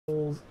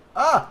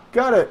Ah,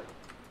 got it.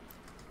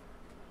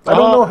 I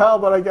don't know how,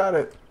 but I got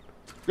it.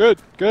 Good,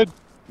 good.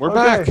 We're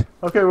back.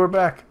 Okay, we're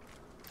back.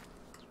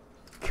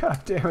 God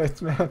damn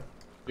it, man.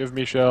 Give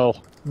me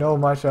shell. No,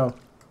 my shell.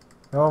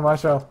 No, my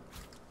shell.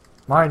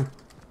 Mine.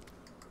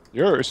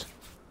 Yours.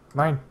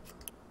 Mine.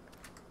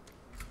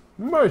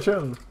 My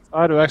shell.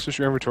 I to access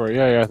your inventory.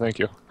 Yeah, thank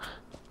you.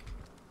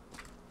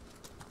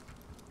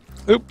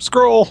 Oop,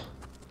 scroll.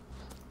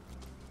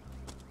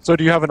 So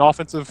do you have an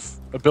offensive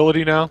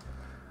ability now?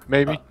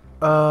 Maybe?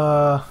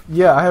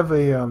 Yeah, I have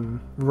a,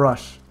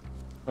 rush.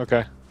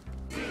 Okay.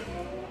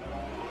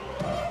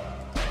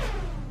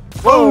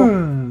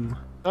 Boom!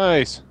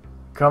 Nice.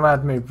 Come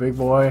at me, big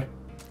boy.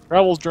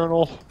 Travels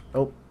journal.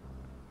 Oh.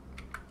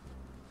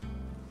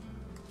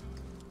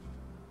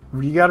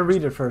 You gotta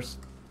read it first.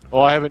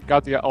 Oh, I haven't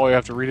got the... Oh, you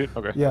have to read it?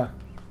 Okay. Yeah.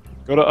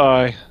 Go to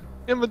I.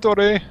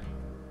 Inventory.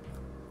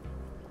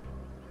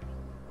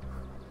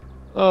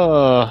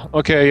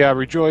 Okay, yeah,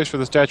 rejoice for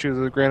the statue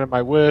that granted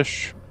my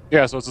wish.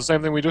 Yeah, so it's the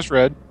same thing we just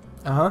read.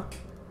 Uh-huh.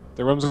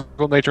 The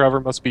whimsical nature of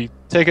her must be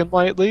taken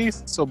lightly,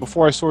 so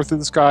before I soar through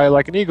the sky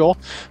like an eagle,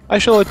 I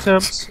shall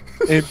attempt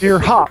a mere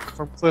hop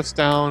from cliffs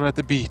down at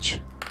the beach.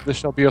 This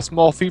shall be a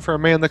small feat for a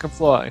man that can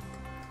fly.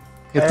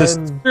 If this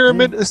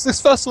pyramid is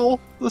this vessel,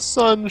 the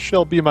sun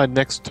shall be my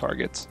next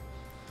target.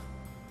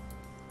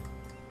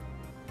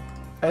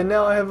 And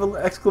now I have an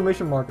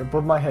exclamation mark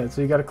above my head,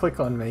 so you gotta click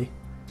on me.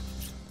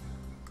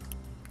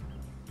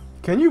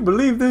 Can you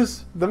believe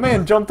this? The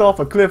man jumped off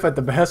a cliff at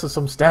the behest of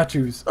some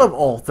statues, of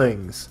all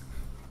things.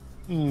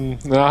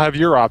 Now I have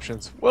your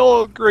options.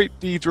 Well, great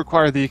deeds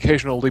require the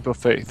occasional leap of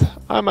faith.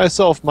 I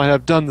myself might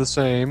have done the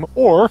same,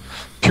 or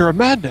pure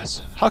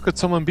madness. How could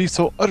someone be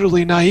so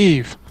utterly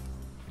naive?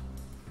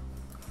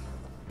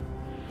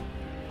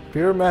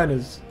 Pure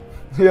madness.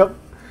 Yep.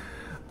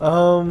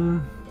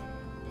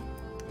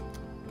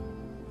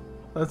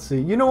 Let's see.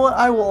 You know what?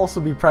 I will also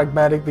be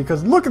pragmatic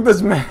because look at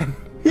this man.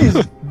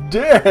 He's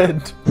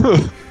dead.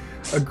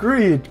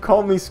 Agreed.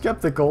 Call me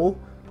skeptical,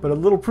 but a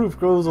little proof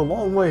goes a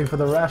long way for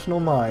the rational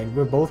mind.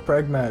 We're both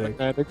pragmatic.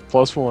 Pragmatic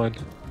 +1.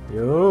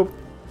 Yup.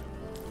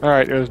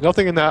 Alright, there's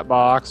nothing in that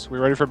box. We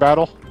ready for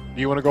battle?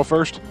 Do you want to go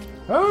first?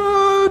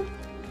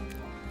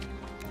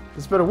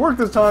 This better work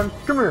this time.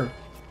 Come here.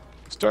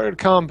 Started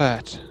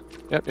combat.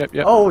 Yep.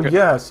 Oh, okay.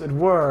 yes, it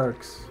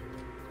works.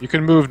 You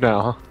can move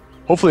now, huh?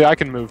 Hopefully I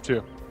can move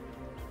too.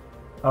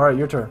 Alright,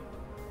 your turn.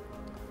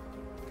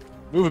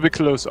 Move a bit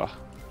closer.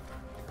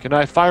 Can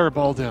I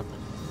fireball them?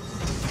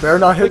 Better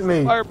not hit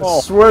me. Fireball.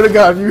 I swear to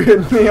God, you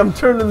hit me. I'm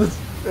turning this.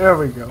 There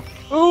we go.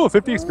 Ooh,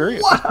 50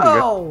 experience. That's pretty good.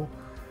 Wow!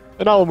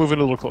 And I will move in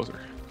a little closer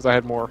because I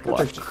had more Get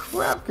left. the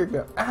crap kicked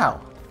out.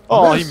 Ow.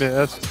 Oh, Miss. he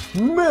missed.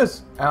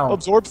 Miss. Ow.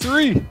 Absorb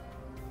 3.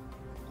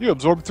 You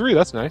absorbed 3.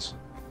 That's nice.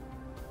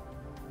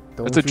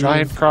 Don't That's a you-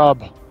 giant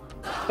crab.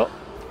 Oh,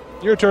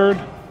 your turn.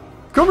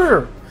 Come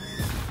here.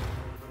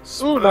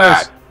 Ooh,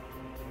 nice.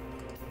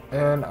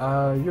 And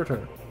your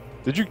turn.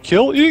 Did you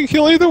kill? You didn't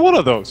kill either one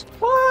of those.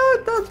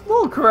 What? That's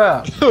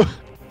bullcrap.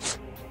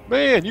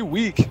 Man, you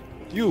weak.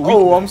 You weak.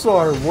 Oh, I'm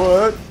sorry.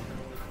 What?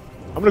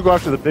 I'm gonna go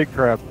after the big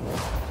crab.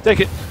 Take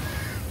it.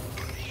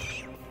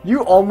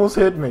 You almost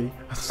hit me.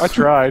 I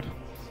tried.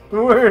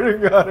 Swear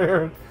to God,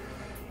 Aaron.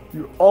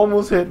 You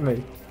almost hit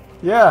me.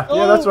 Yeah, Oh,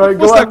 yeah, that's right.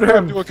 what's Go that after crab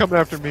him. doing coming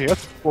after me?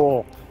 That's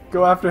bull.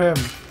 Go after him.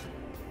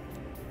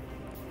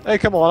 Hey,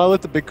 come on! I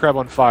lit the big crab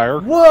on fire.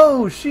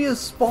 Whoa, she is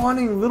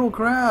spawning little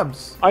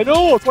crabs. I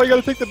know. That's why you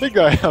gotta take the big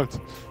guy out.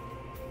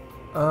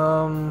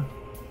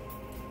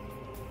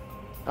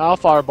 I'll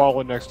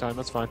fireball it next time.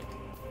 That's fine.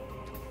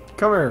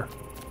 Come here.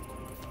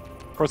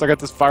 Of course, I got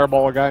this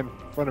fireballer guy in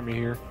front of me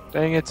here.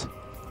 Dang it!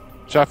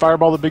 Should I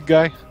fireball the big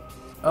guy,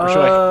 or should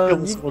I kill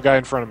this little guy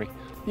in front of me?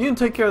 You can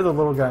take care of the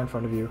little guy in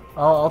front of you.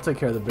 I'll take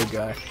care of the big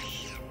guy.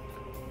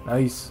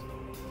 Nice.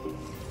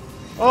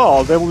 Oh,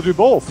 I'll be able to do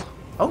both.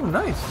 Oh,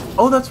 nice.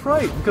 Oh, that's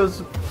right,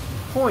 because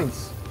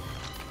points.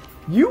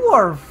 You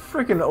are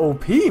freaking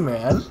OP,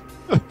 man.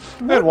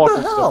 And What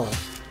the hell?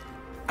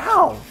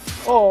 Ow.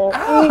 Oh,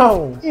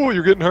 Ow. oh,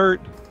 you're getting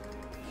hurt.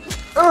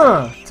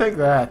 Take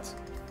that.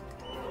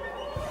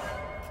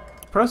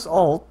 Press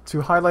Alt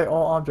to highlight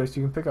all objects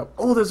you can pick up.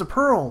 Oh, there's a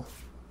pearl.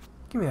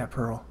 Give me that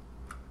pearl.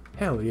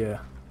 Hell yeah.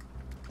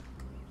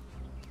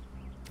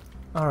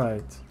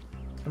 Alright.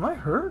 Am I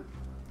hurt?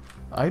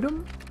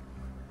 Item?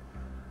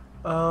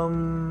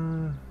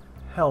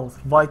 Health.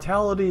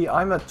 Vitality,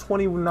 I'm at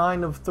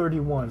 29 of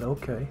 31.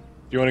 Okay. Do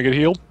you want to get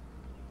healed?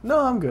 No,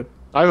 I'm good.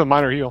 I have a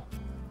minor heal.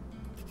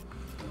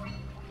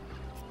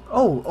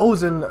 Oh,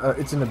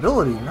 it's an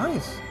ability.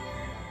 Nice.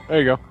 There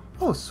you go.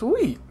 Oh,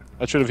 sweet.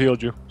 That should have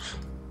healed you.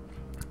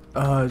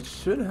 It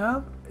should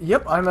have.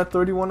 Yep, I'm at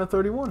 31 of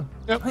 31.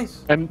 Yep.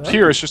 Nice. And Thank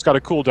here you. it's just got a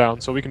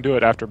cooldown, so we can do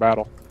it after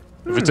battle.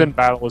 If it's in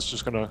battle, it's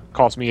just gonna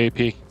cost me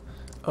AP.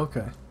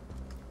 Okay.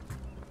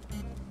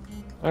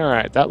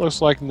 Alright, that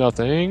looks like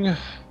nothing.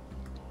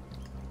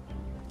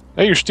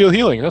 Hey, you're still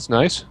healing. That's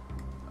nice.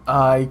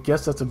 I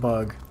guess that's a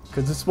bug.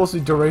 Because it's supposed to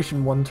be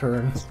duration 1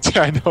 turn.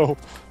 I know.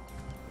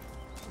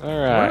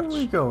 Alright. Where are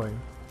we going?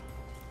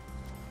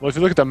 Well, if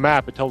you look at the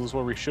map, it tells us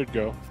where we should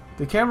go.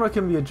 The camera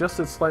can be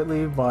adjusted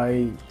slightly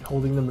by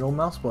holding the middle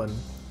mouse button.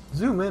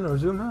 Zoom in or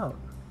zoom out.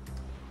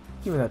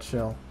 Give me that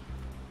shell.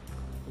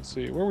 Let's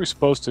see, where are we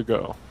supposed to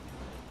go?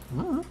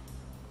 I'm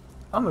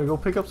gonna go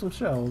pick up some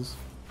shells.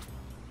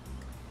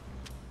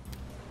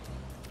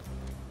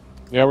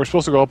 Yeah, we're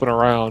supposed to go up and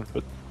around,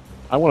 but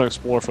I want to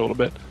explore for a little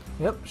bit.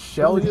 Yep,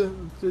 shell.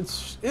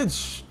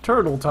 It's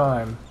turtle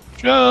time.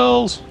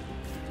 Shells!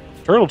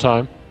 Turtle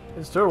time.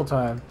 It's turtle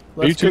time.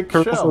 Are you Let's two pick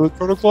turtles shell. for the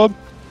Turtle Club?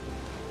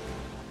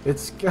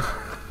 It's.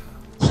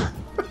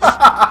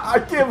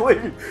 I can't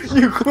believe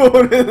you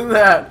quoted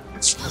that.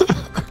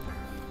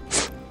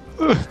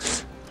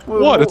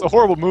 What? It's a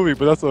horrible movie,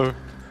 but that's a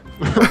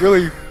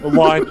really a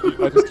line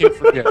I just can't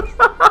forget.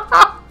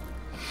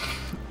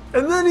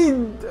 And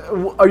then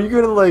are you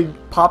gonna like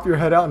pop your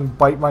head out and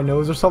bite my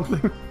nose or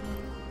something?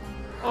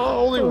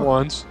 Only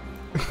once.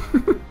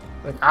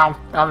 Like, ow,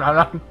 ow, ow,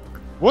 ow.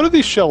 What are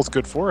these shells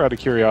good for, out of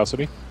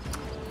curiosity?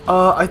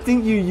 I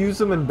think you use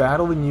them in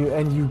battle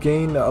and you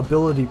gain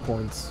ability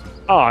points.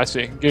 Oh, I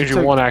see. Gives you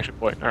like, one action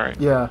point. Alright.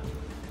 Yeah.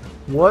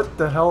 What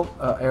the hell,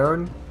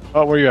 Aaron?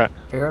 Oh, where you at?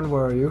 Aaron,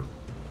 where are you?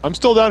 I'm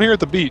still down here at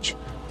the beach.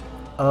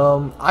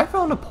 I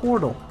found a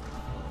portal.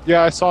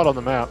 Yeah, I saw it on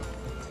the map.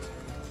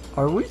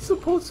 Are we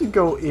supposed to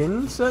go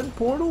in said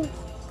portal?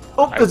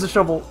 Oh, there's a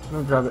shovel. I'm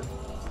gonna grab it.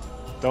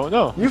 Don't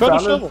know. You found a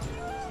found shovel.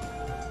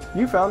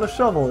 You found a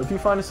shovel. If you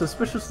find a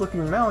suspicious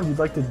looking mound you'd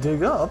like to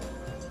dig up,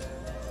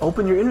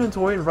 open your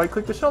inventory and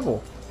right-click the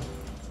shovel.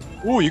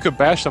 Ooh, you could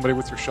bash somebody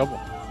with your shovel.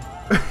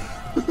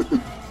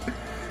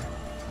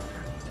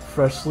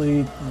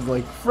 Freshly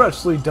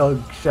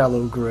dug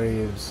shallow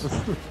graves.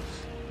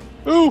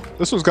 Ooh,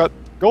 this one's got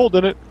gold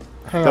in it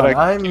Hang that on,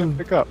 I can't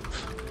pick up.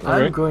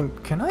 I'm going.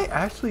 Can I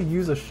actually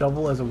use a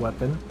shovel as a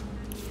weapon?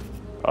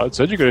 It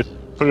said you could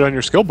put it on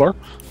your skill bar.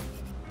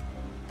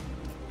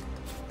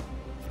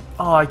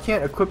 Oh, I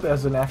can't equip it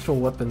as an actual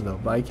weapon though,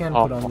 but I can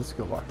put it on the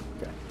skill bar.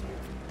 Okay.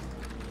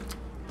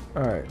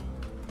 All right.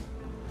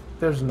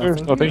 There's nothing.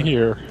 There's nothing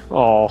here.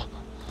 Oh.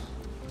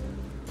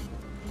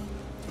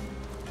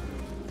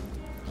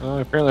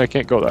 Apparently I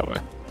can't go that way.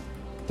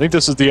 I think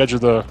this is the edge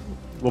of the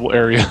little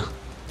area.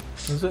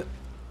 Is it?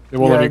 It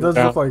won't let Yeah, me it go does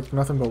down. look like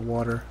nothing but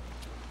water.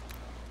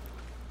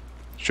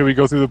 Should we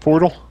go through the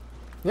portal?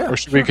 Yeah. Or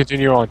should we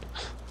continue on?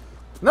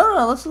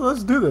 No, let's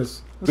do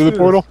this. Through the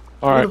portal?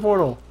 Alright. Through the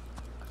portal.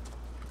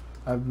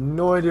 I have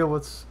no idea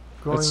what's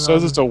going on. It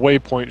says it's a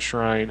waypoint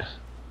shrine.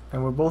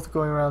 And we're both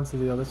going around to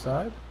the other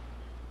side.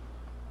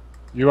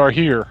 You are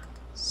here.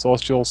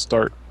 Celestial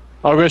start.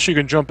 Oh, I guess you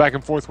can jump back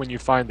and forth when you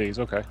find these.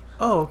 Okay.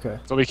 Oh, okay.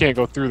 So we can't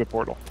go through the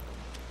portal.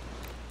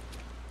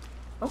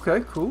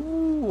 Okay,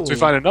 cool. So we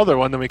find another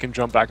one, then we can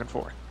jump back and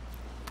forth.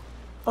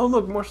 Oh,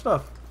 look, more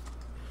stuff.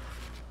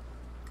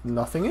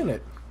 Nothing in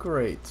it.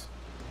 Great.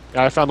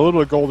 Yeah, I found a little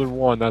bit of gold in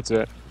one, that's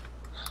it.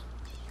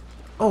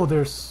 Oh,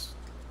 there's...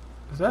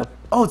 Is that...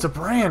 Oh, it's a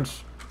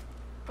branch!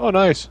 Oh,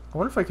 nice. I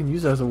wonder if I can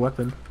use that as a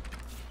weapon.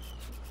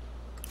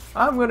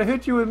 I'm gonna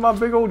hit you with my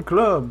big old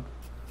club.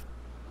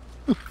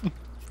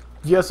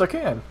 Yes, I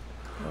can.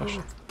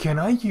 Can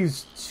I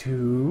use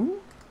two?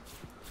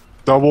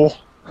 Double.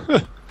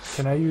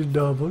 Can I use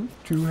double?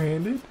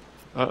 Two-handed?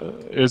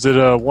 Is it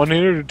a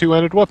one-handed or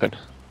two-handed weapon?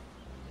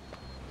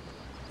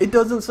 It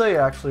doesn't say,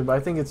 actually, but I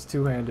think it's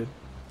two-handed.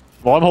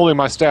 Well, I'm holding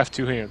my staff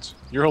two hands.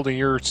 You're holding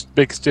your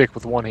big stick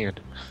with one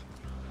hand.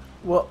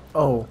 Well,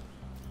 oh.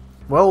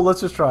 Well,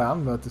 let's just try.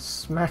 I'm about to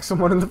smack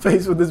someone in the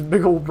face with this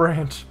big old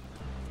branch.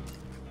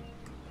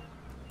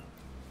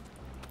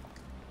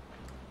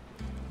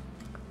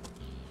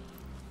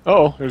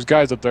 Uh-oh, there's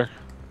guys up there.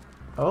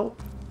 Oh.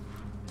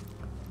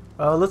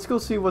 Let's go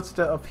see what's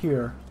up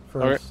here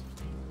first. Okay.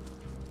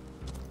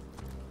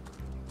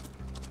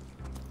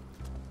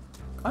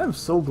 I'm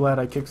so glad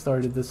I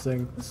kickstarted this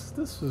thing.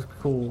 This was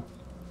cool.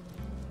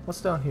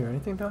 What's down here?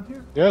 Anything down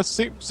here? Yeah,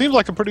 seems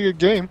like a pretty good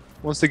game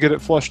once they get it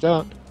flushed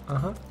out.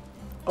 Uh-huh.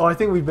 Oh, I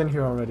think we've been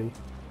here already.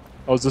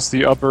 Oh, is this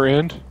the upper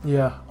end?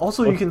 Yeah.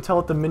 Also, you can tell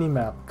at the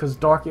mini-map, because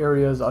dark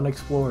area is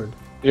unexplored.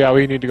 Yeah,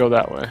 we need to go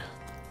that way.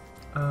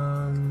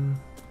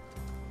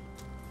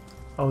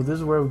 Oh, this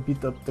is where we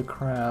beat up the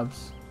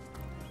crabs.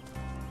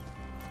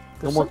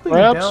 There's No more something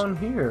crabs? down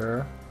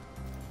here.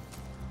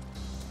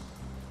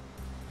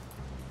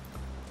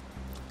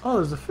 Oh,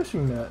 there's a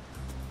fishing net.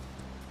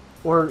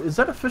 Or, is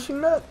that a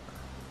fishing net?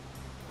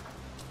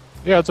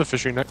 Yeah, it's a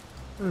fishing net.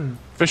 Hmm.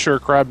 Fish or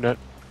crab net,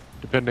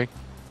 depending.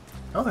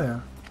 Oh, yeah.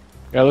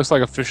 Yeah, it looks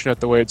like a fish net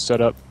the way it's set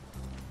up.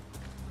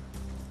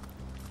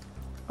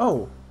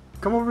 Oh,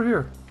 come over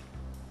here.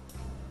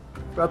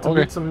 About to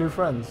Okay. meet some new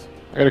friends.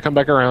 I gotta come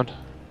back around.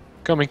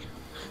 Coming.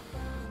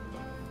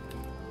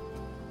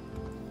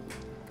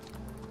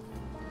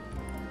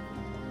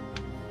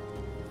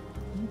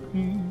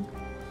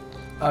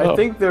 I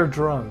think they're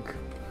drunk.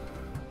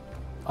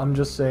 I'm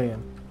just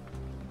saying.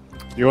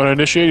 You want to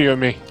initiate you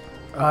and me?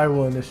 I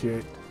will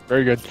initiate.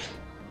 Very good.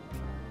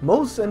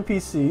 Most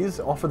NPCs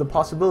offer the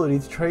possibility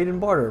to trade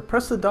and barter.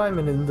 Press the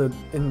diamond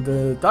in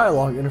the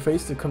dialogue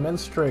interface to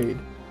commence trade.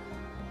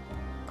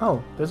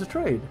 Oh, there's a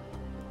trade.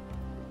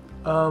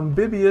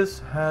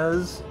 Bibius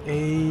has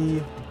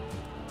a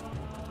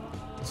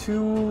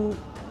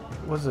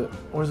was it,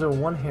 or is it a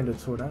one-handed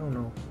sword? I don't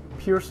know.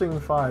 Piercing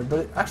 5, but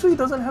it actually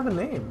doesn't have a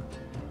name.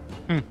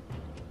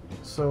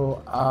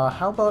 So,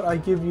 how about I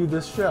give you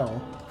this shell?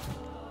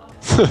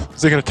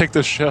 Is he gonna take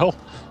this shell?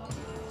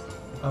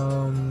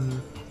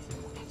 The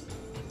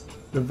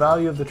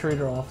value of the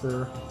trader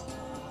offer.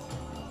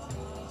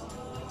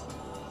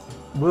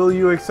 Will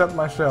you accept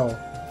my shell?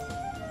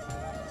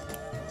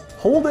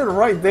 Hold it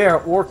right there,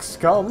 orc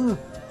scum!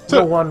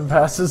 No one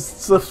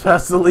slips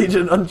past the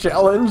Legion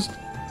unchallenged.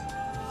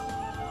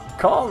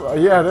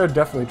 Yeah, they're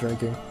definitely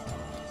drinking.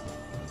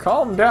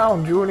 Calm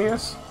down,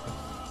 Junius.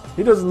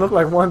 He doesn't look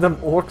like one of them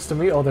orcs to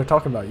me. Oh, they're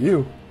talking about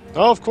you.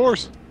 Oh, of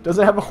course.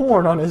 Doesn't have a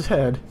horn on his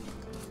head.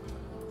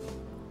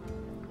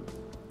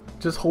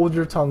 Just hold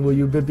your tongue, will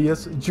you,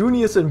 Bibius?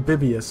 Junius and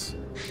Bibius.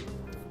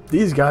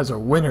 These guys are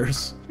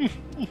winners.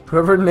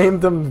 Whoever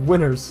named them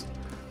winners.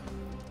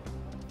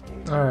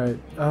 Alright,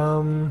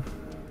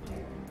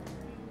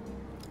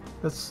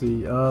 let's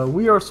see.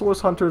 We are source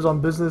hunters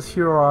on business.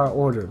 Here are our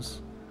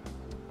orders.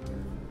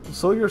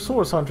 So you're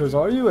source hunters,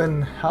 are you?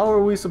 And how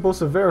are we supposed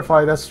to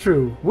verify that's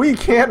true? We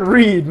can't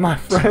read, my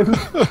friend.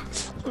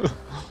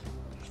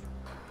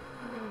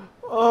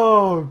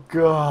 Oh,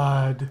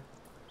 God.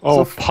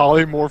 Oh, So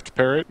polymorphed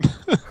parrot.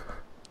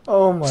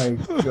 Oh, my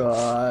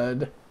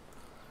God.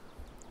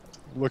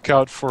 Look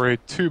out for a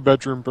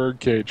 2-bedroom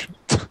birdcage.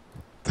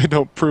 They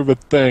don't prove a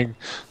thing.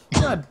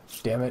 God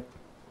damn it.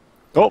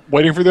 Oh,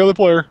 waiting for the other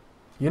player.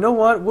 You know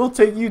what? We'll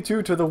take you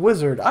two to the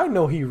wizard. I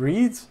know he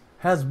reads.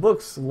 Has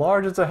books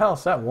large as a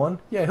house, that one.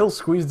 Yeah, he'll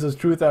squeeze the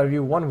truth out of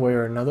you one way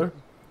or another.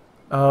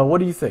 What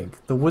do you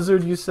think? The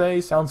wizard, you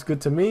say, sounds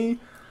good to me?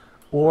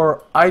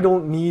 Or I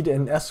don't need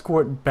an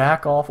escort,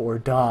 back off or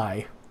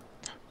die?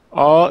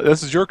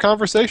 This is your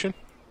conversation.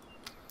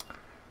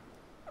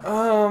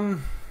 I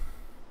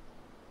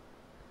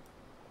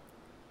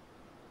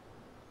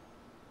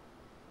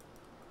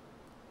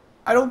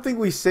don't think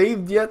we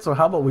saved yet, so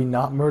how about we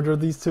not murder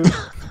these two?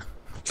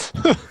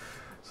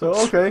 So,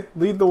 okay,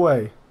 lead the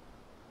way.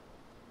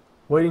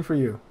 Waiting for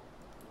you.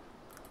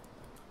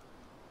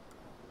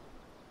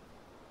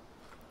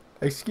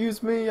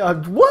 Excuse me? Why?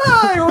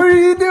 What are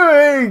you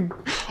doing?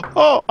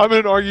 Oh, I'm in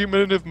an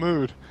argumentative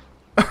mood.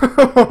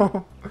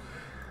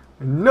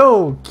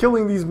 No,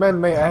 killing these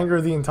men may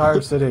anger the entire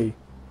city.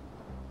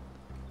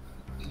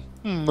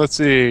 Let's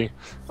see.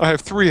 I have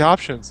 3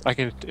 options. I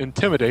can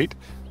intimidate,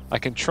 I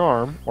can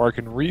charm, or I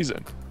can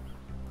reason.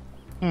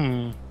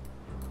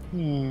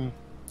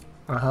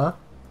 Uh-huh.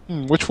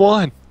 Which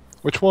one?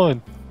 Which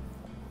one?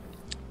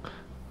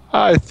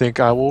 I think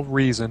I will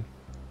reason.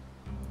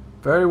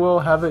 Very well,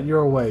 have it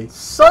your way.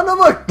 Son of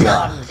a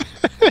gun!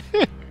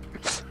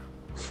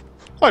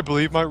 I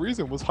believe my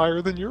reason was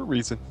higher than your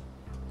reason.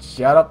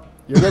 Shut up.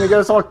 You're gonna get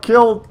us all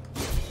killed.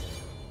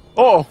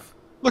 Oh,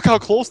 look how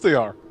close they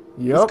are.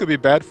 Yep. This could be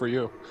bad for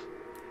you.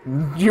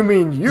 You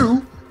mean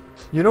you?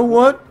 You know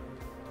what?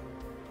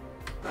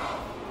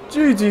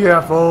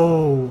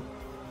 GTFO.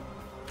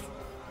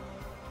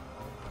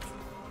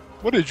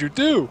 What did you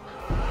do?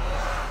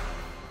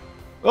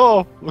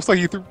 Oh, looks like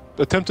you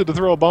attempted to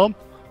throw a bomb.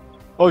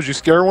 Oh, did you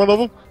scare one of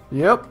them?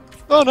 Yep.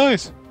 Oh,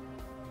 nice.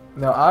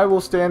 Now I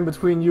will stand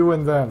between you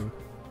and them.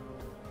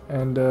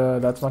 And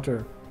that's my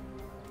turn.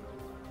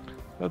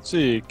 Let's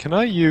see. Can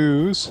I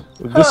use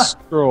this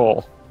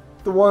scroll?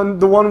 The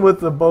one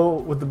with the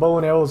bow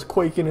and arrow is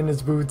quaking in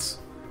his boots.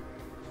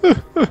 What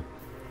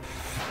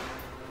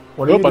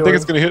are you doing? I think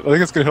it's gonna hit. I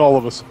think it's gonna hit all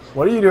of us.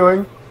 What are you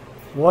doing?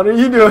 What are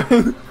you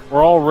doing?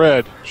 We're all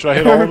red. Should I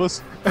hit all of us?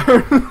 What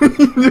are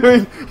you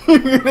doing?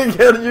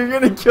 You're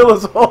gonna kill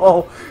us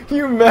all.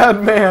 You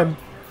madman.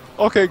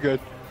 Okay, good.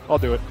 I'll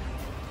do it.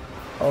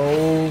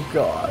 Oh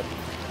God.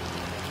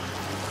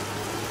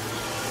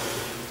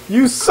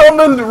 You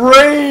summoned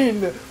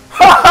rain!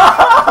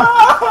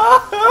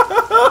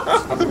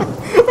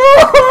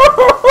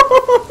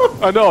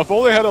 I know, if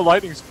only I had a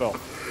lightning spell.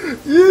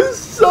 You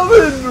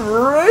summoned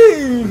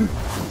rain!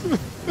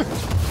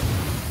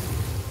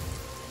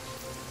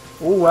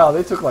 Oh wow,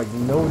 they took like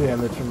no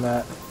damage from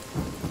that.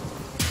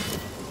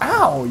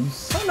 Ow, you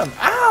son of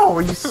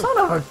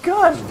a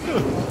gun!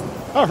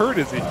 How hurt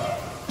is he?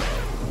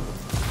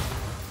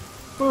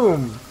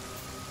 Boom.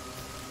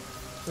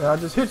 Yeah, I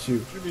just hit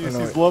you.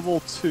 He's level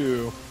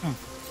 2.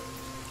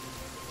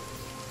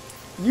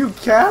 You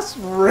cast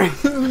rain?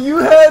 You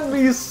had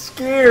me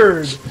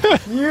scared!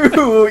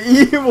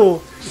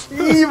 You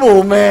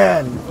evil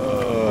man!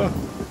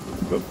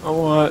 I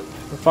want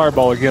a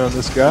fireball again on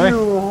this guy.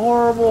 You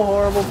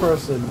horrible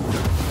person.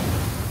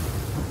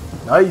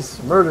 Nice,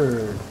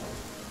 murdered.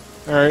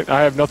 Alright,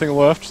 I have nothing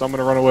left, so I'm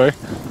gonna run away.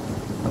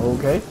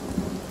 Okay.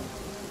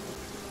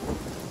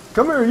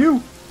 Come here,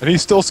 you! And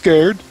he's still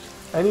scared.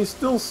 And he's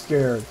still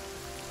scared.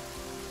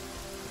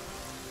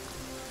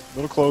 A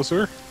little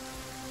closer.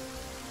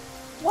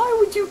 Why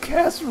would you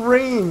cast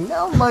rain?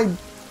 Now my...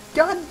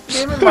 God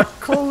damn it, my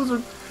clothes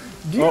are...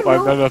 Do you Oh, know?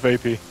 I've got enough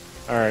AP.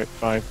 Alright,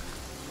 fine.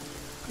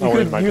 You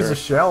could use a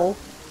shell.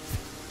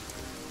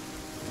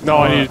 No,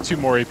 I needed 2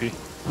 more AP.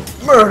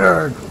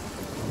 Murdered!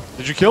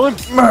 Did you kill him?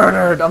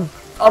 Murdered!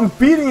 I'm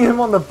beating him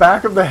on the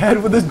back of the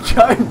head with this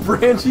giant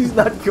branch. He's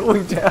not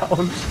going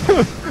down.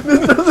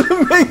 This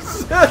doesn't make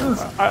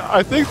sense.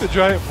 I think the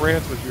giant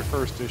branch was your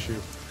first issue.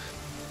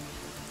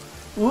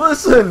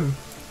 Listen,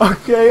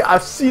 okay,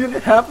 I've seen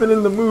it happen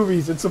in the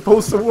movies. It's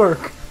supposed to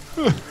work.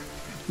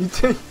 You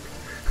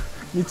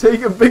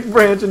take a big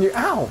branch and you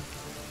ow,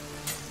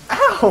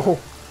 ow,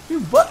 you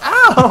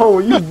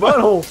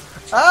butthole,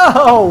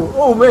 ow.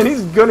 Oh man,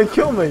 he's gonna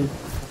kill me.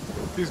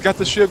 He's got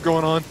the ship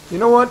going on. You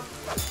know what?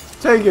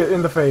 Take it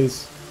in the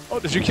face. Oh,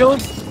 did you kill him?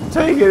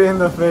 Take it in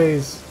the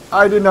face.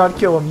 I did not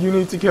kill him. You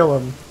need to kill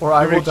him, or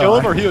I will die. Kill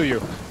him or heal you?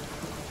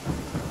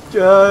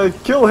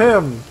 Kill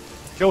him.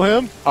 Kill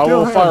him? I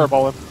will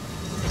fireball him.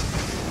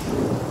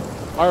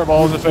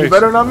 Fireball in the face. You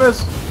better not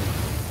miss.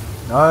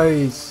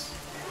 Nice.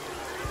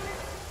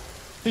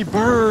 He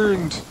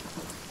burned.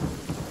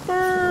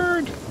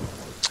 Burned.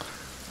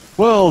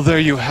 Well, there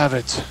you have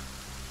it.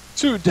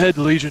 2 dead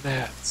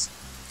Legionnaires.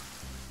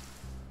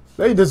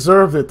 They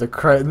deserved it, the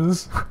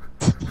cretins.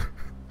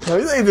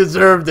 They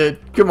deserved it.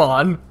 Come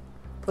on.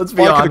 Let's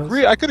be honest.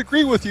 I could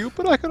agree with you,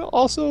 but I could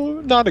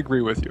also not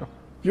agree with you.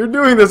 You're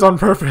doing this on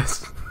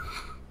purpose.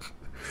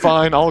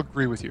 Fine, I'll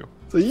agree with you.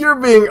 So you're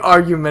being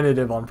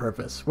argumentative on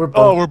purpose. We're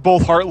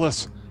both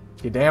heartless.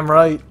 You're damn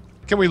right.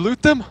 Can we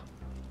loot them?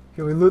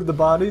 Can we loot the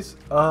bodies?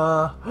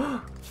 I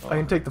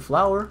can take the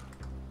flour.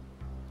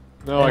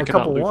 No, and I cannot a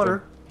cup of loot water.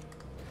 them.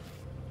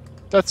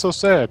 That's so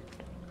sad.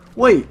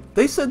 Wait,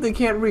 they said they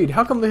can't read.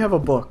 How come they have a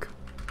book?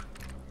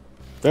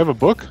 They have a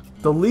book?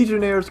 The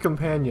Legionnaire's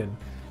Companion.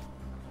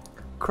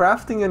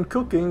 Crafting and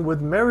Cooking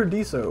with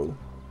Meradiso.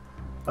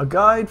 A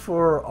guide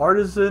for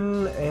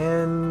artisan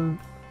and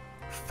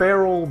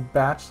feral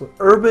bachelor,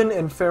 urban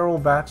and feral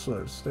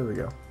bachelors. There we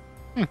go.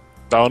 I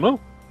don't know.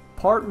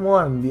 Part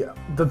 1,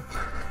 the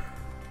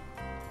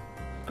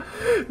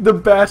the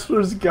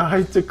bachelor's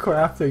guide to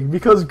crafting.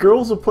 Because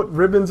girls will put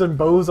ribbons and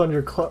bows on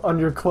your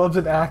clubs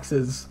and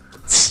axes.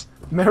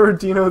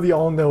 Meridino the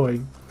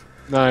All-Knowing.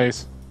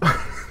 Nice.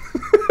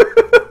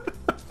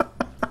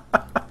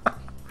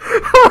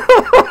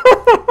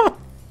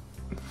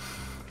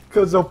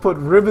 Because they'll put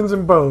ribbons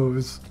and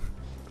bows.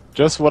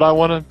 Just what I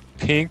want, a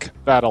pink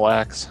battle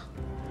axe.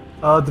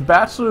 The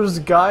Bachelor's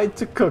Guide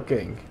to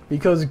Cooking.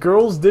 Because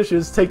girls'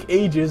 dishes take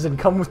ages and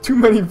come with too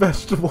many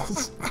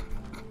vegetables.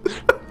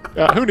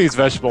 Yeah, who needs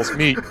vegetables?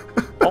 Meat.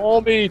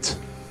 All meat.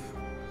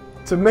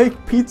 To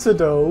make pizza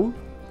dough,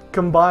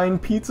 combine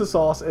pizza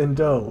sauce and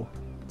dough.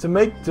 To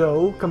make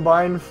dough,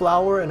 combine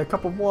flour and a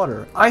cup of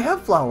water. I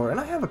have flour and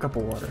I have a cup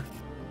of water.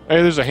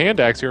 Hey, there's a hand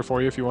axe here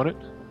for you if you want it.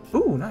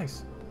 Ooh,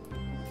 nice.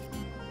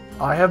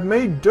 I have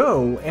made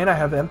dough and I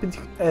have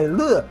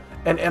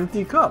an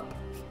empty cup.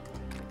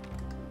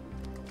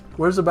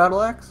 Where's the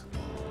battle axe?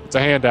 It's a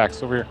hand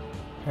axe over here.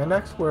 Hand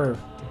axe? Where?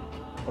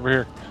 Over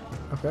here.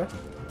 Okay.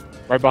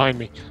 Right behind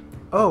me.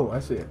 Oh, I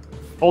see it.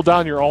 Hold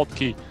down your alt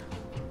key.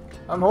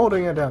 I'm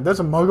holding it down.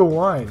 There's a mug of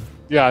wine.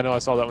 Yeah, I know. I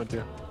saw that one too.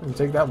 You can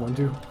take that one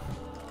too.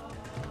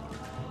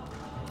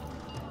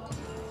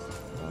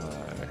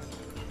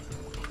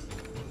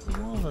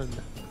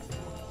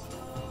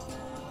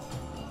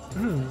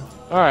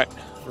 Alright,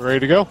 we're ready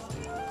to go?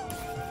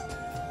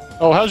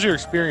 Oh, how's your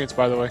experience,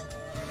 by the way?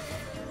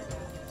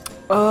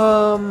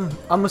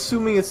 I'm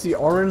assuming it's the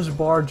orange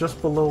bar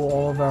just below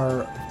all of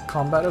our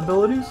combat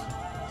abilities.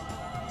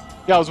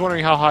 Yeah, I was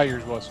wondering how high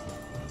yours was.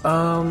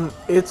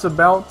 It's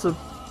about to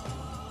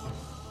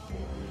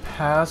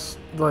pass,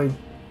 like,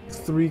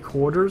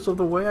 3/4 of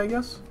the way, I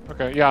guess.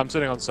 Okay, yeah, I'm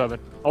sitting on 7.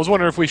 I was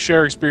wondering if we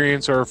share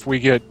experience or if we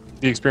get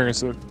the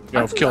experience of,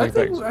 of killing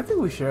things. I think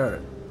we share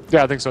it.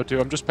 Yeah, I think so too.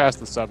 I'm just past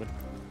the 7.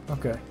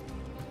 Okay.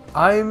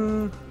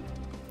 I'm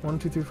 1,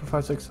 2, 3, 4,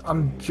 5, 6.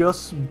 I'm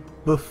just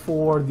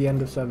before the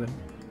end of 7.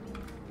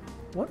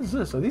 What is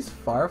this? Are these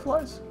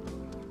fireflies?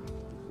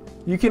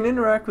 You can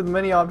interact with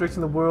many objects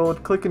in the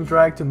world. Click and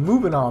drag to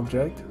move an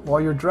object. While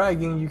you're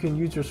dragging, you can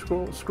use your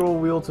scroll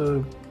wheel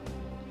to...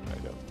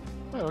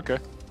 Oh, okay.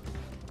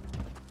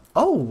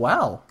 Oh,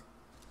 wow.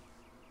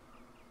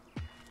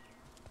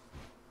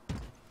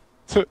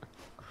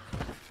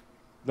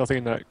 Nothing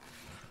in that.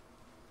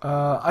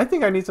 I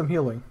think I need some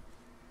healing.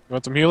 You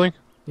want some healing?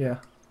 Yeah.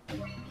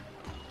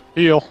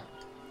 Heal.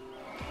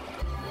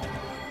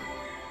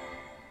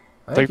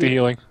 Take the you.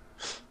 healing.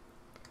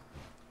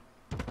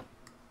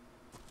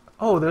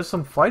 Oh, there's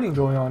some fighting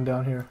going on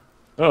down here.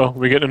 Uh-oh,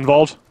 we getting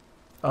involved?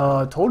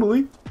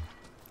 Totally.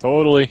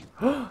 Totally.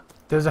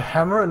 There's a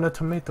hammer and a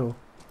tomato.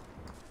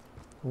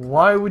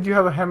 Why would you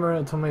have a hammer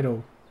and a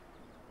tomato?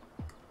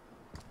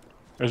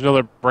 There's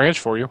another branch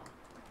for you.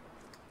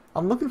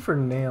 I'm looking for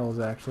nails,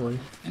 actually.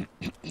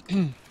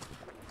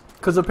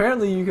 Because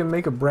apparently you can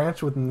make a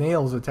branch with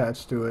nails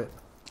attached to it.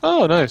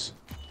 Oh, nice.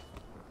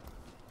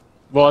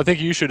 Well, I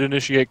think you should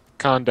initiate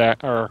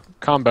combat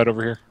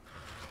over here.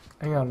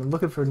 Hang on, I'm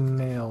looking for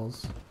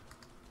nails.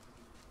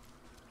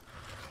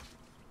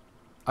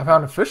 I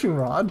found a fishing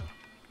rod.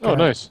 Oh,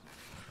 nice.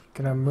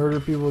 Can I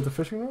murder people with a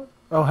fishing rod?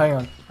 Oh, hang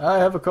on. I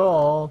have a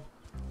call.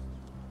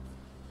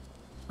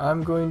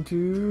 I'm going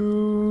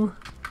to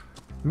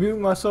mute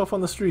myself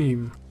on the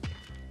stream.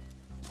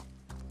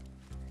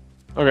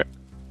 Okay.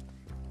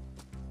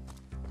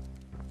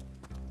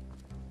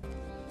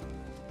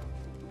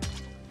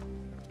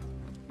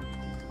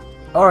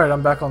 Alright,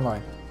 I'm back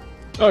online.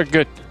 Oh,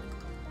 good.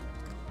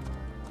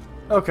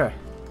 Okay,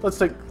 let's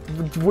take...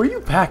 Were you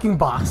packing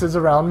boxes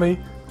around me?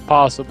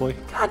 Possibly.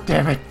 God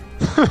damn it.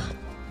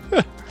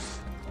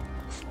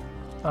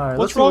 Alright,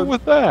 What's wrong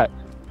with that?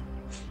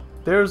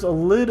 There's a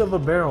lid of a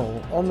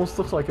barrel. Almost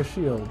looks like a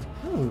shield.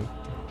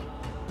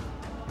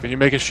 Can you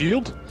make a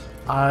shield?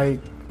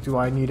 Do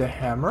I need a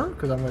hammer?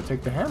 Because I'm going to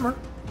take the hammer.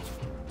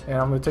 And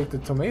I'm going to take the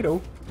tomato.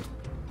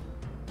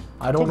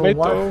 I don't know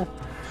why.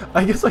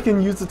 I guess I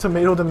can use the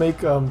tomato to make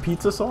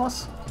pizza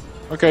sauce.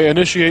 Okay,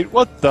 initiate.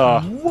 What the?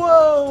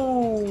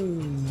 Whoa!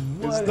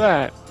 What is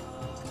that?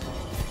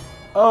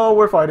 Oh,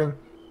 we're fighting.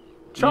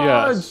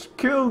 Charge! Yes.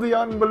 Kill the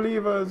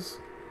unbelievers!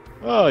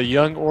 Oh, a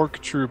young orc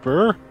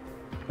trooper.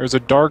 There's a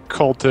dark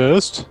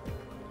cultist.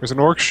 There's an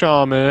orc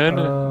shaman.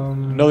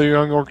 Another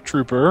young orc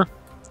trooper.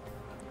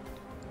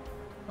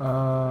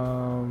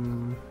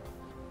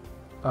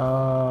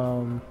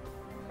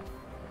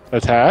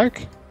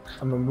 Attack?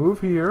 I'm gonna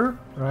move here,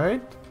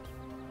 right?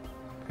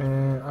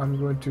 And I'm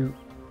going to...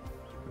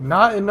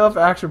 Not enough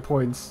action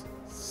points.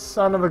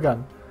 Son of a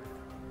gun.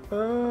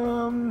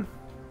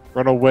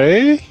 Run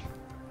away?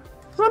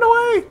 Run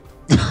away!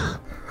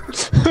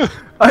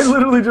 I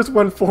literally just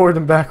went forward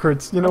and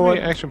backwards. You know what?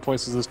 How many action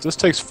points is this? This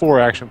takes 4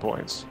 action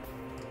points.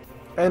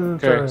 And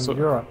okay, turn. so,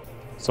 You're up.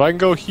 So I can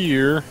go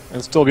here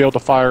and still be able to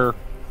fire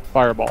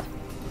fireball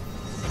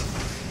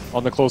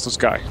on the closest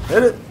guy.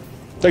 Hit it!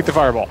 Take the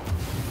fireball.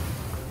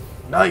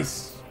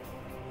 Nice!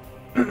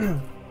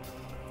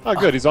 Oh,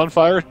 good. He's on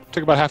fire.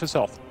 Took about half his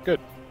health.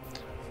 Good.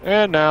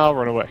 And now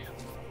run away.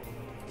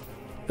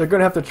 They're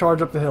gonna have to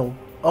charge up the hill.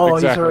 Oh,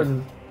 exactly. He's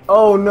hurting.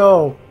 Oh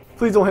no!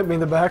 Please don't hit me in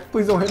the back.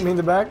 Please don't hit me in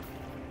the back.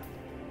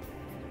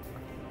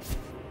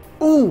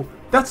 Ooh!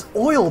 That's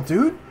oil,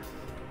 dude!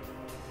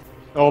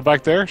 Oh,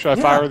 back there? Should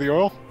I fire the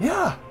oil?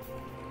 Yeah!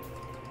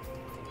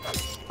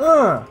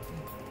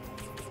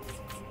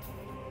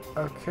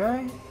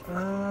 Okay.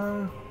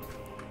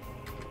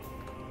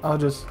 I'll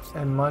just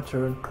end my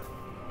turn.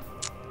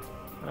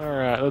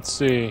 Alright, let's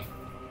see.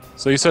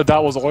 So you said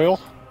that was oil?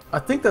 I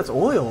think that's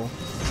oil.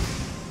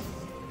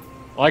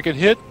 Well, I can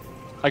hit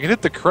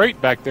the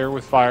crate back there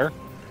with fire.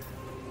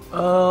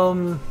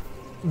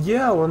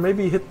 Yeah, or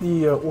maybe hit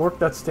the orc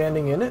that's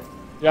standing in it.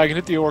 Yeah, I can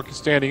hit the orc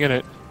standing in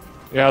it.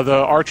 Yeah, the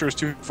archer's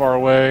too far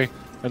away,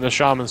 and the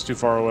shaman's too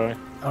far away.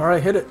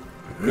 Alright, hit it.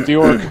 Hit the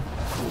orc.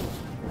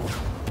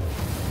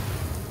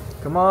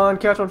 Come on,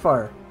 catch on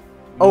fire.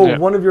 Oh, yeah.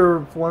 one of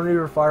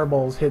your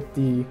fireballs hit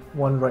the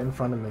one right in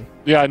front of me.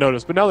 Yeah, I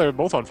noticed, but now they're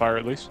both on fire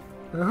at least.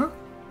 Uh-huh.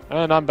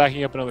 And I'm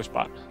backing up another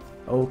spot.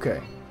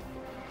 Okay.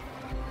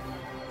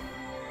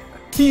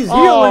 He's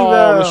healing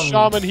them! The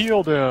shaman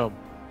healed him.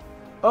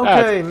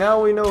 Okay,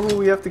 now we know who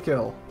we have to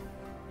kill.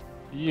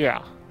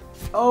 Yeah.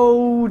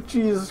 Oh,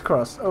 Jesus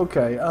Christ.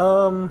 Okay,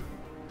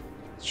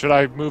 Should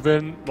I move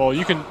in? Well,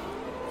 you can...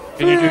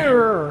 Can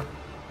fear! you do...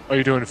 Oh,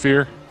 you're doing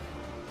fear?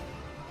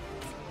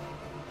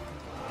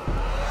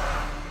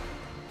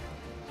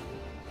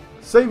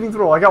 Saving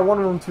throw. I got one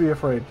of them to be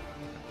afraid.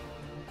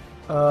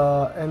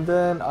 And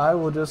then I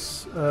will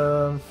just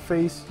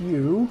face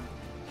you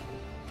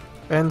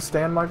and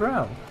stand my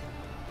ground.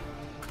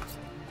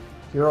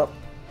 You're up.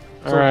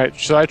 Alright,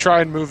 should I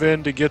try and move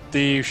in to get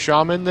the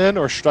shaman then,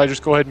 or should I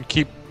just go ahead and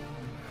keep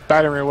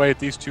battering away at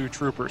these 2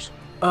 troopers?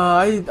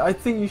 I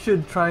think you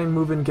should try and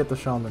move in and get the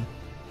shaman.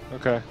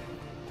 Okay.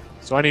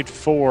 So I need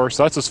 4,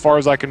 so that's as far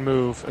as I can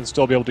move and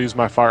still be able to use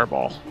my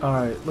fireball.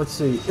 Alright, let's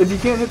see. If you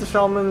can't hit the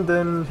shaman,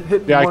 then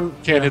hit Yeah, one...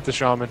 I can't hit the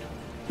shaman.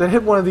 Then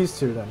hit one of these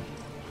 2 then.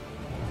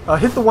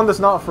 Hit the one that's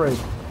not afraid.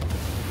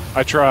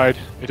 I tried.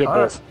 It hit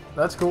both. Right,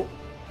 that's cool.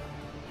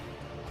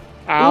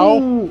 Ow!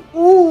 Ooh,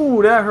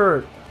 ooh, that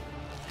hurt.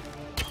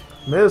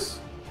 Miss.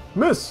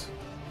 Miss.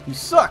 You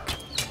suck.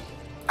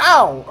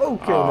 Ow!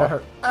 Okay, Ow. that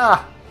hurt.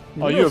 Ah!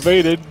 Oh, you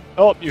evaded.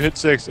 Oh, you hit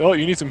 6. Oh,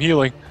 you need some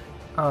healing.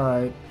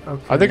 Alright,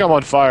 okay. I think I'm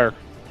on fire.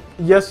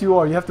 Yes, you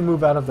are. You have to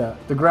move out of that.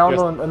 The ground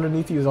Yes.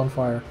 underneath you is on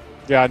fire.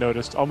 Yeah, I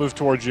noticed. I'll move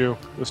towards you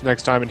this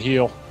next time and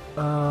heal.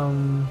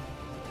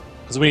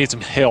 Because we need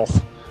some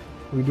health.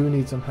 We do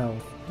need some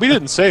health. We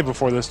didn't save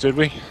before this, did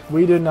we?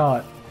 We did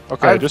not.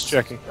 Okay, just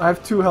checking. I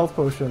have 2 health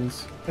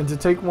potions. And to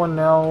take one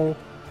now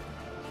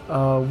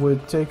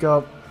would take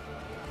up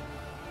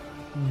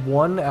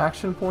 1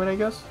 action point, I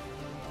guess?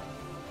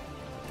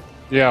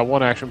 Yeah,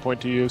 1 action point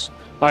to use.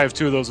 I have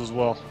 2 of those as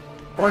well.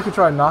 Or I could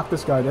try and knock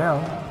this guy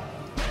down.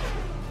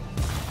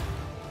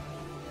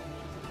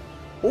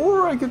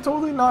 Or I could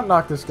totally not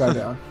knock this guy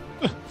down.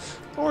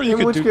 Or you In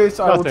could which do case,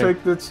 I will nothing.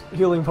 take this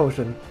healing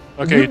potion.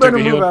 Okay, you you took better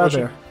the move healing out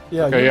potion? of there.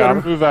 Yeah, Okay, you yeah, better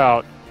I'm move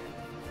out.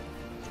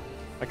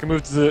 I can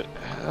move to the...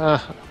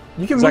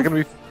 You can is that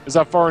gonna be? Is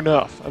that far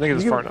enough? I think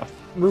it's far enough.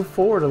 move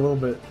forward a little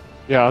bit.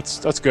 Yeah,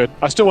 that's good.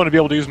 I still want to be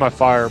able to use my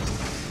fire.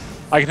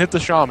 I can hit the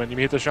shaman. You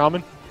mean hit the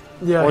shaman?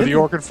 Yeah. Or hit the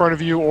orc in front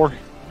of you, or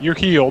you're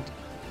healed.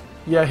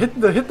 Yeah, hit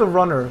the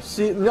runner.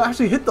 See, no,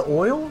 actually hit the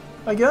oil,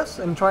 I guess,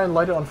 and try and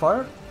light it on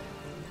fire.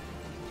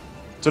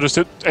 So just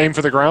aim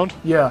for the ground?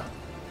 Yeah.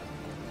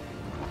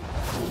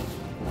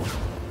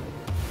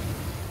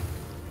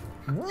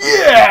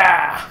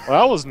 Yeah!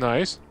 Well, that was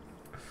nice.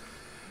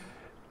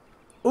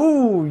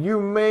 Ooh, you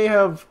may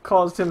have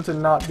caused him to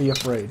not be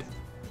afraid.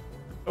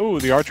 Ooh,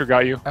 the archer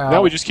got you. Ow.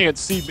 Now we just can't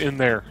see in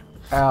there.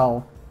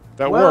 Ow.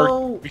 That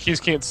Well, worked. We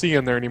just can't see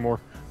in there anymore.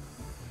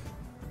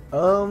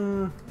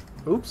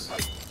 Oops.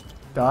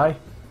 Die.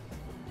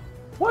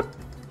 What?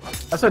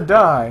 I said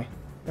die.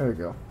 There we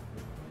go.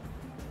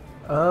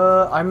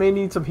 I may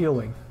need some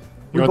healing.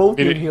 We both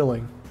need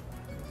healing.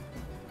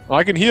 Well,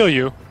 I can heal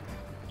you.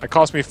 It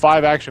cost me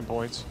 5 action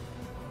points.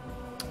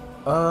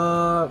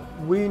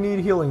 We need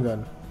healing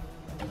then.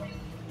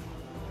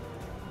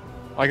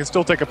 I can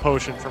still take a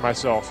potion for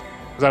myself,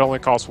 because that only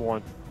costs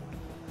 1.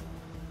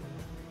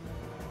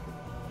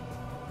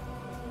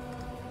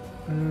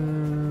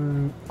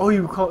 Oh,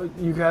 you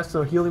cast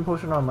a healing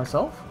potion on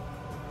myself?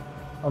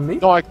 On me?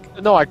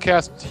 No, I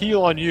cast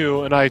heal on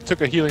you, and I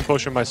took a healing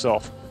potion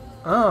myself.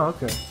 Oh,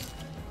 okay.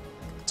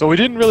 So we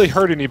didn't really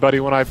hurt anybody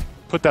when I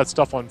put that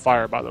stuff on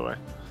fire, by the way.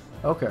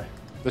 Okay.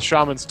 The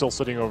shaman's still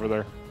sitting over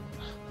there.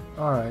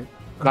 Alright.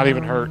 Not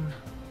even hurt.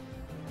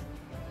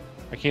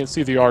 I can't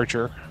see the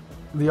archer.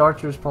 The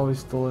archer's probably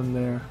still in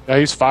there. Yeah,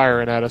 he's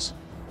firing at us.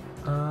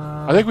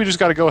 I think we just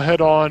got to go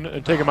head on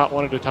and take him out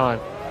one at a time.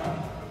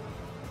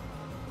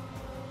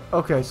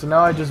 Okay, so now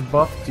I just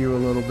buffed you a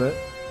little bit.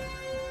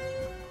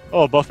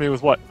 Oh, buff me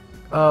with what?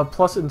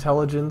 Plus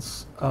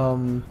intelligence.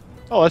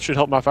 Oh, that should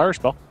help my fire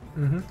spell.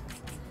 And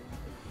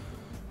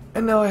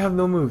now I have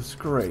no moves.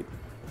 Great.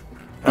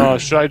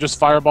 Should I just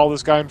fireball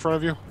this guy in front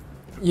of you?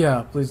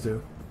 Yeah, please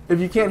do. If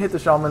you can't hit the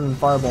shaman, then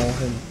fireball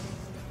him.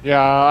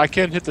 Yeah, I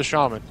can hit the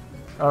shaman.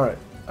 Alright.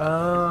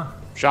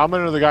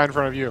 Shaman or the guy in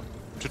front of you?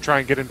 To try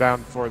and get him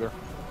down further.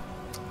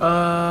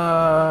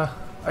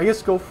 I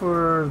guess go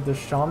for the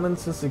shaman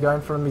since the guy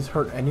in front of me is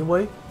hurt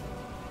anyway.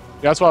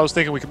 Yeah, that's why I was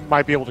thinking we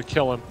might be able to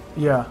kill him.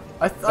 Yeah,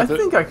 I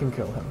think I can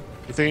kill him.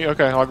 You think?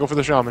 Okay, I'll go for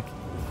the shaman.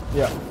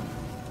 Yeah.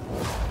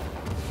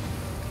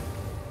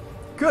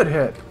 Good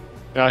hit.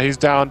 Yeah, he's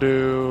down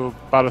to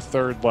about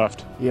 1/3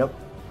 left. Yep.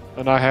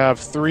 And I have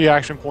 3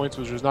 action points,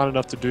 which is not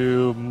enough to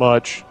do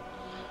much.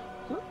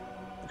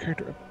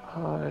 Character up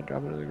high,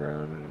 drop it to the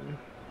ground.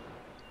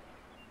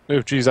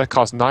 Oh, geez, that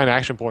costs 9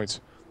 action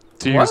points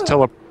to use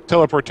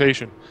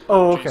teleportation.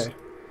 Oh, Jeez. okay.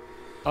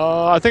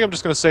 I think I'm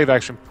just going to save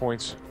action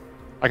points.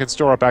 I can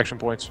store up action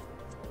points.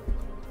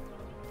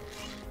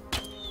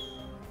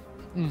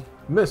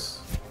 Miss.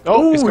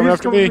 Oh, Ooh, he's coming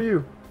after me. For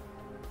you.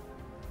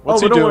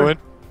 What's he doing? Worry.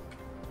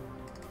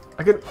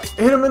 I can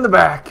hit him in the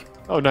back.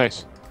 Oh,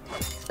 nice.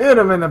 Hit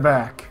him in the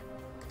back.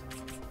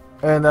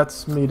 And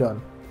that's me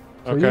done.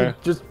 So Okay. you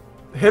just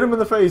hit him in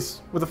the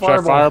face with a Should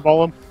fireball. I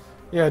fireball him?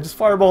 Yeah, just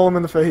fireball him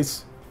in the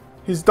face.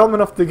 He's dumb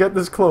enough to get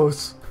this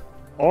close.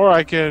 Or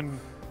I can...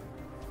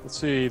 Let's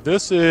see.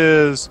 This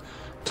is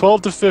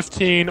 12 to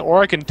 15,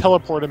 or I can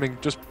teleport him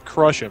and just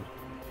crush him.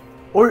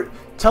 Or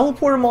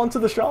teleport him onto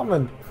the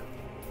shaman.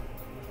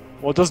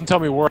 Well, it doesn't tell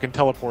me where I can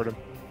teleport him.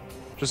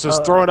 Just says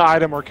throw an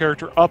item or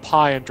character up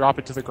high and drop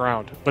it to the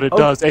ground. But it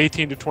does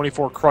 18 to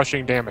 24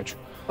 crushing damage.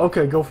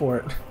 Okay, go for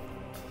it.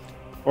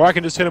 Or I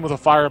can just hit him with a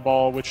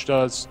fireball, which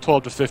does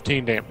 12 to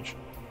 15 damage.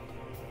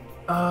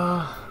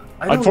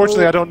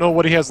 Unfortunately, I don't know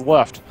what he has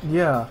left.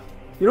 Yeah.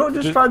 You know what?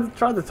 Just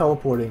try the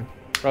teleporting.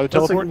 Try the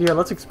teleport? Yeah,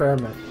 let's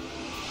experiment.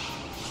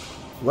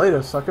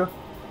 Later, sucker.